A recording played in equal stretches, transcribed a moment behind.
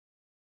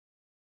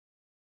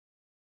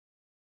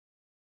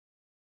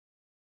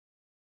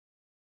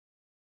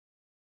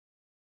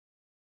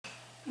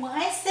When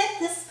I set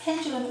this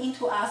pendulum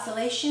into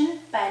oscillation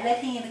by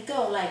letting it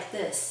go like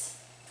this,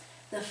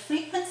 the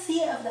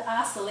frequency of the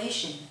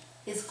oscillation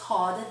is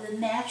called the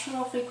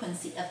natural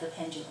frequency of the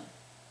pendulum.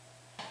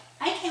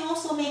 I can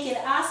also make it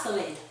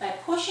oscillate by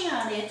pushing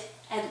on it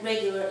at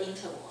regular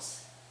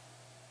intervals.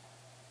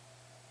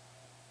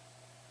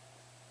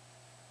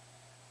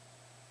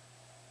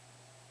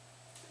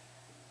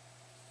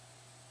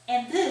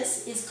 And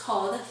this is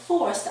called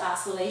forced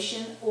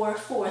oscillation or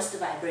forced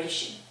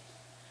vibration.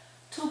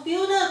 To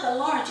build up a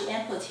large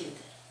amplitude,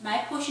 my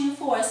pushing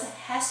force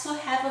has to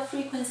have a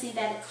frequency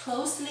that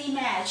closely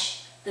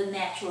matches the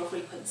natural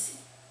frequency.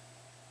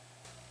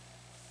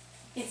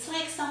 It's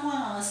like someone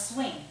on a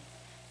swing.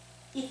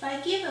 If I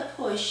give a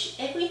push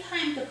every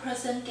time the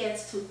person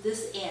gets to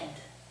this end,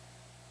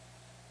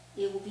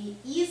 it will be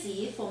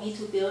easy for me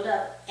to build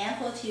up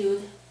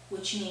amplitude,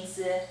 which means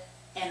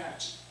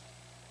energy.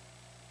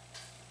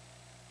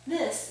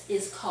 This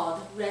is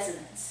called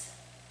resonance.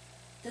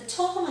 The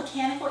total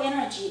mechanical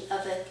energy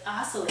of an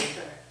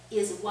oscillator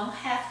is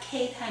 1/2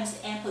 K times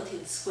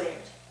amplitude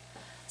squared.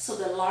 So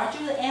the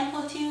larger the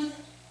amplitude,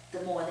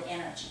 the more the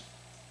energy.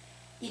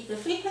 If the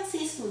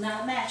frequencies do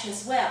not match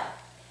as well,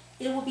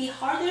 it will be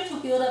harder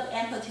to build up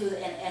amplitude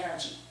and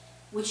energy,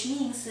 which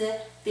means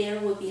there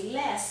will be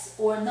less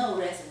or no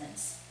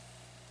resonance.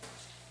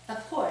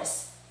 Of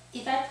course,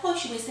 if I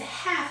push with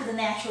half the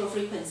natural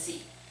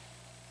frequency,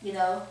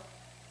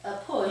 a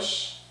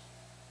push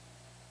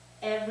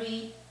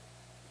every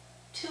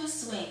 2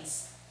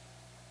 swings,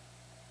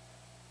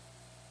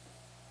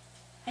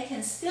 I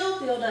can still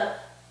build up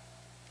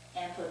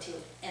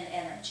amplitude and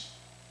energy.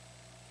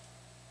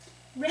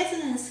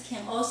 Resonance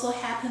can also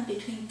happen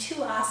between 2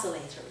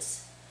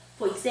 oscillators.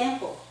 For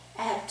example,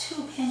 I have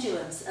 2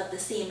 pendulums of the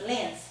same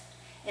length,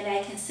 and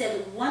I can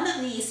set one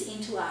of these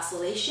into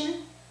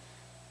oscillation.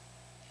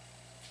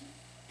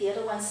 The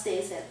other one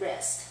stays at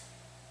rest.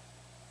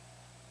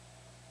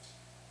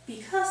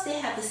 Because they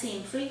have the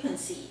same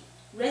frequency,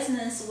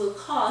 resonance will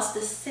cause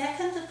the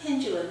second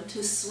pendulum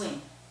to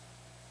swing.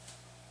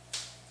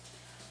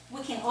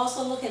 We can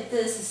also look at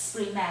this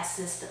spring mass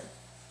system.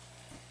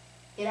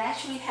 It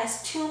actually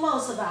has 2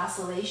 modes of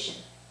oscillation.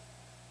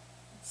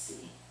 Let's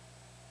see.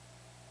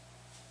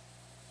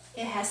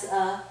 It has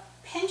a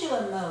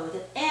pendulum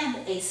mode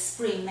and a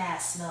spring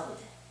mass mode.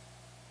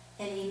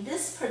 And in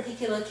this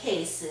particular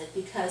case,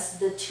 because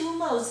the 2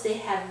 modes, they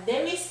have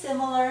very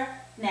similar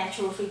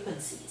natural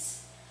frequencies.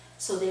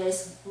 So there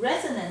is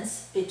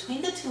resonance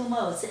between the 2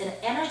 modes and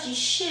energy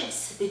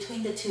shifts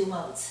between the 2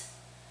 modes.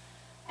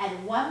 At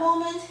one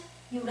moment,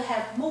 you will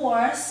have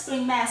more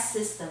spring mass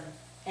system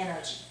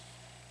energy.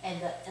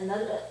 And at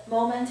another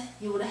moment,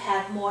 you would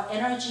have more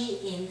energy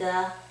in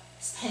the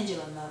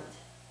pendulum mode.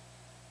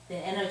 The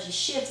energy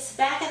shifts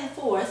back and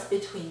forth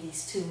between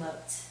these 2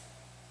 modes.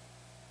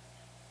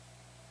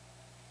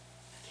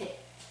 Okay,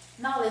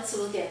 now let's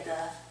look at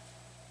the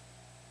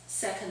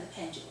second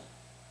pendulum.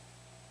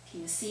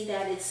 Can you see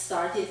that it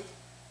started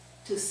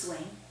to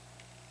swing?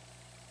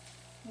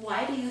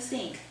 Why do you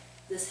think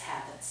this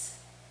happens?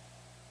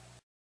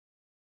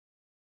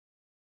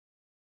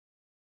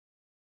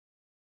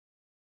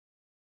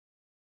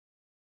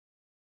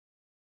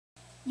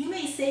 You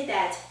may say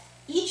that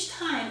each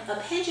time a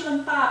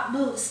pendulum bob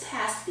moves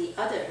past the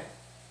other,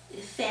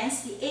 it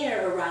fans the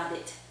air around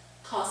it,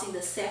 causing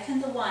the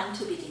second one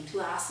to begin to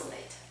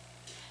oscillate.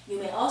 You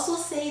may also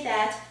say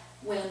that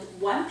when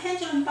one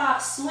pendulum bob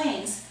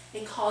swings,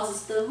 it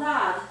causes the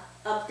rod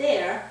up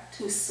there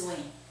to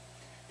swing.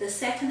 The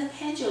second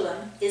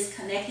pendulum is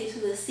connected to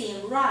the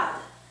same rod,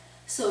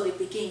 so it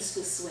begins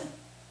to swing.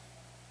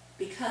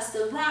 Because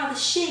the rod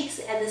shakes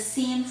at the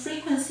same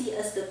frequency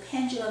as the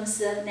pendulum's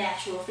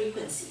natural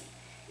frequency,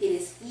 it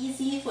is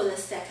easy for the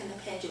second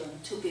pendulum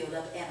to build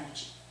up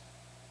energy.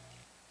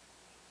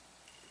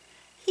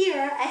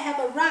 Here I have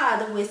a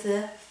rod with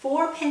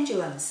 4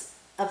 pendulums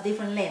of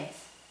different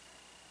length.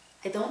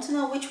 I don't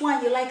know which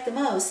one you like the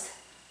most,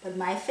 but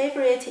my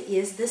favorite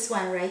is this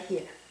one right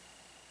here.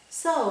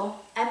 So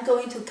I'm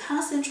going to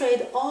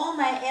concentrate all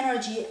my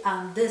energy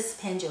on this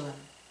pendulum.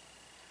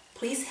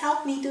 Please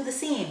help me do the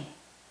same.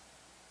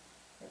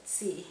 Let's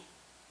see.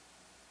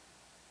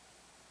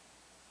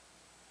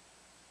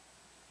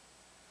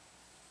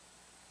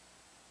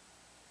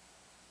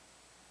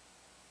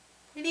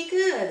 Pretty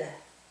good.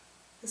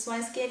 This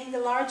one's getting the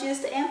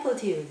largest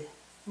amplitude,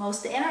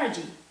 most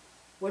energy.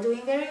 We're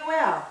doing very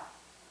well.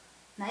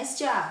 Nice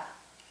job.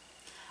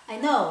 I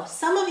know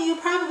some of you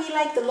probably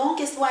like the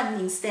longest one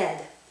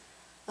instead.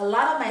 A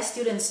lot of my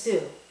students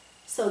do.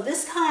 So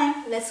this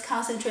time, let's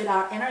concentrate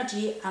our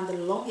energy on the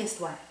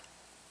longest one.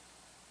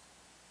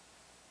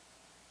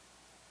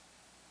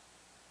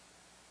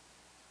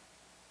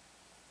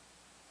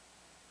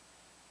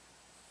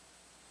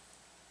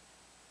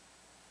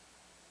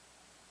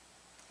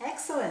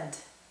 Excellent.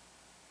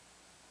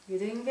 You're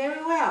doing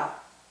very well.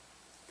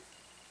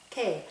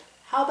 Okay,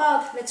 how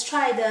about let's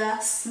try the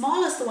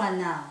smallest one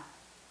now.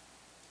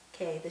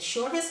 Okay, the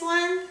shortest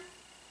one,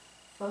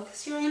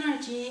 focus your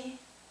energy.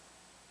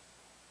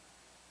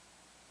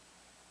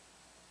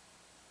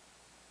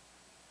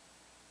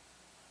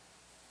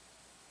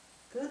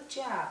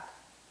 job.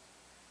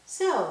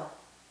 So,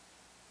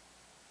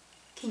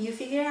 can you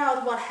figure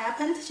out what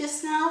happened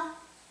just now?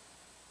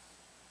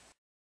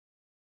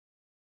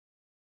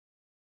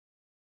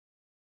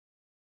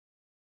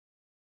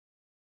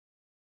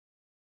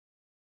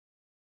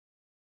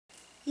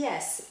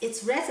 Yes,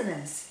 it's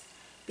resonance,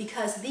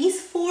 because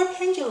these four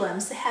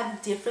pendulums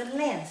have different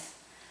lengths,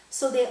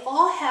 so they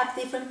all have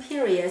different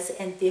periods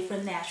and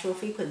different natural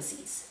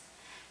frequencies.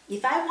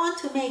 If I want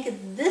to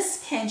make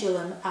this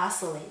pendulum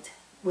oscillate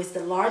with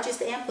the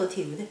largest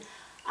amplitude,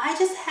 I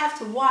just have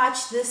to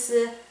watch this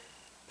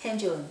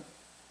pendulum.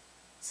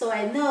 So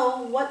I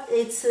know what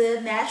its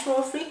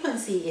natural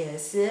frequency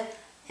is,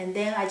 and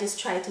then I just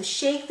try to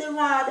shake the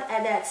rod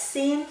at that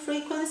same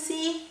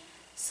frequency.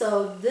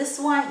 So this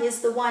one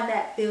is the one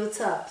that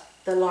builds up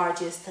the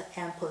largest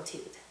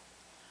amplitude.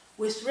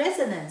 With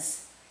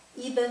resonance,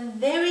 even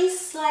very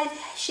slight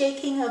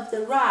shaking of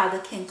the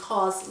rod can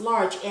cause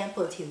large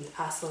amplitude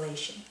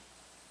oscillation.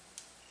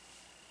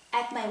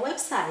 At my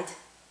website,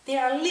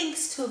 there are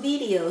links to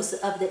videos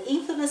of the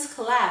infamous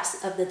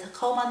collapse of the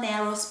Tacoma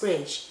Narrows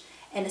Bridge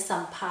and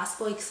some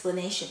possible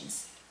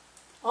explanations.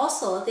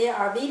 Also, there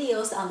are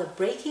videos on the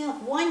breaking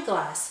of wine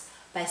glass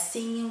by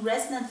singing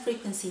resonant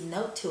frequency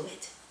note to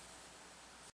it.